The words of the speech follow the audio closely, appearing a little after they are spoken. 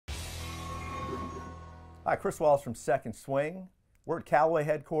Hi, Chris Wallace from Second Swing. We're at Callaway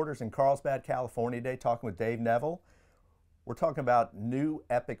headquarters in Carlsbad, California today, talking with Dave Neville. We're talking about new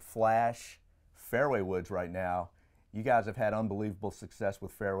Epic Flash fairway woods right now. You guys have had unbelievable success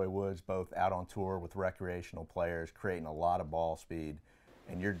with fairway woods, both out on tour with recreational players, creating a lot of ball speed.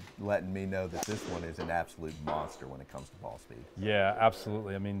 And you're letting me know that this one is an absolute monster when it comes to ball speed. Yeah,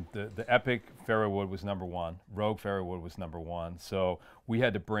 absolutely. I mean, the Epic fairway wood was #1. Rogue fairway wood was #1. So we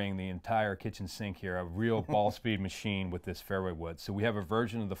had to bring the entire kitchen sink here, a real ball speed machine with this fairway wood. So we have a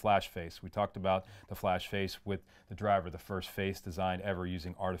version of the flash face. We talked about the flash face with the driver, the first face designed ever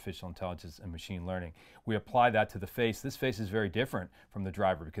using artificial intelligence and machine learning. We apply that to the face. This face is very different from the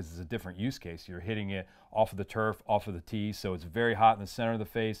driver because it's a different use case. You're hitting it off of the turf, off of the tee, so it's very hot in the center of the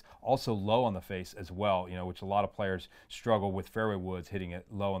face, also low on the face as well, which a lot of players struggle with fairway woods, hitting it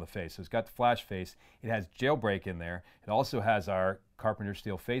low on the face. So it's got the flash face. It has jailbreak in there. It also has our Carpenter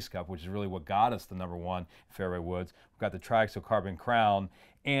steel face cup, which is really what got us the #1 fairway woods. We've got the triaxial carbon crown,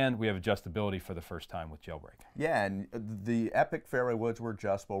 and we have adjustability for the first time with jailbreak. Yeah, and the Epic fairway woods were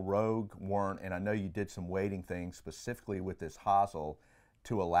adjustable, Rogue weren't, and I know you did some weighting things specifically with this hosel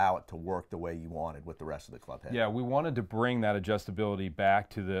to allow it to work the way you wanted with the rest of the club head. Yeah, we wanted to bring that adjustability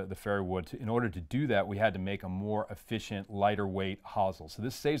back to the fairway wood. In order to do that, we had to make a more efficient, lighter weight hosel. So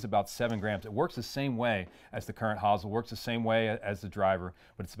this saves about 7 grams. It works the same way as the current hosel, works the same way as the driver,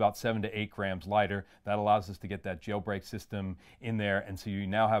 but it's about 7 to 8 grams lighter. That allows us to get that jailbreak system in there, and so you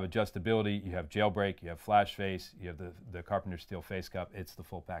now have adjustability, you have jailbreak, you have flash face, you have the Carpenter steel face cup. It's the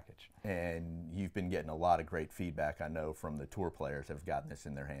full package. And you've been getting a lot of great feedback, I know, from the tour players that have gotten this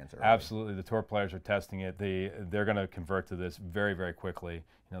in their hands early. Absolutely, the tour players are testing it. They're going to convert to this very, very quickly.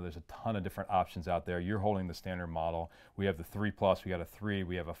 There's a ton of different options out there. You're holding the standard model. We have the 3+, we got a 3,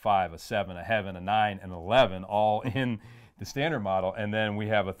 we have a 5, a 7, a Heaven, a 9, and an 11, all in the standard model, and then we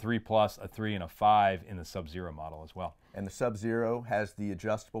have a 3+, a 3, and a 5 in the Sub-Zero model as well. And the Sub-Zero has the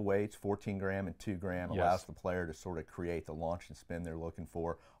adjustable weights, 14 gram and 2 gram, Yes. allows the player to sort of create the launch and spin they're looking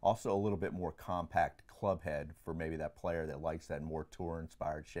for. Also a little bit more compact club head for maybe that player that likes that more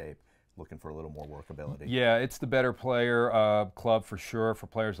tour-inspired shape, looking for a little more workability. Yeah, it's the better player club for sure. For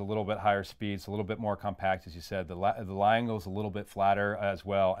players a little bit higher speeds, a little bit more compact, as you said. The lie angle is a little bit flatter as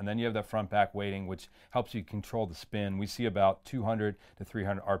well, and then you have that front back weighting, which helps you control the spin. We see about 200 to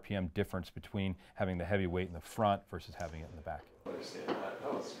 300 RPM difference between having the heavy weight in the front versus having it in the back. I understand that.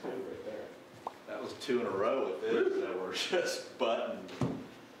 That was good right there. That was 2 in a row with this that were just buttoned.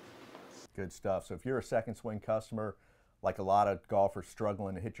 Good stuff. So if you're a Second Swing customer, like a lot of golfers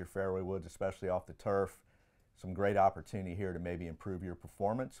struggling to hit your fairway woods, especially off the turf, some great opportunity here to maybe improve your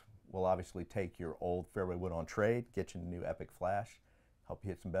performance. We'll obviously take your old fairway wood on trade, get you a new Epic Flash, help you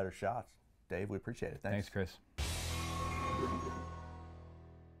hit some better shots. Dave, we appreciate it. Thanks. Thanks, Chris.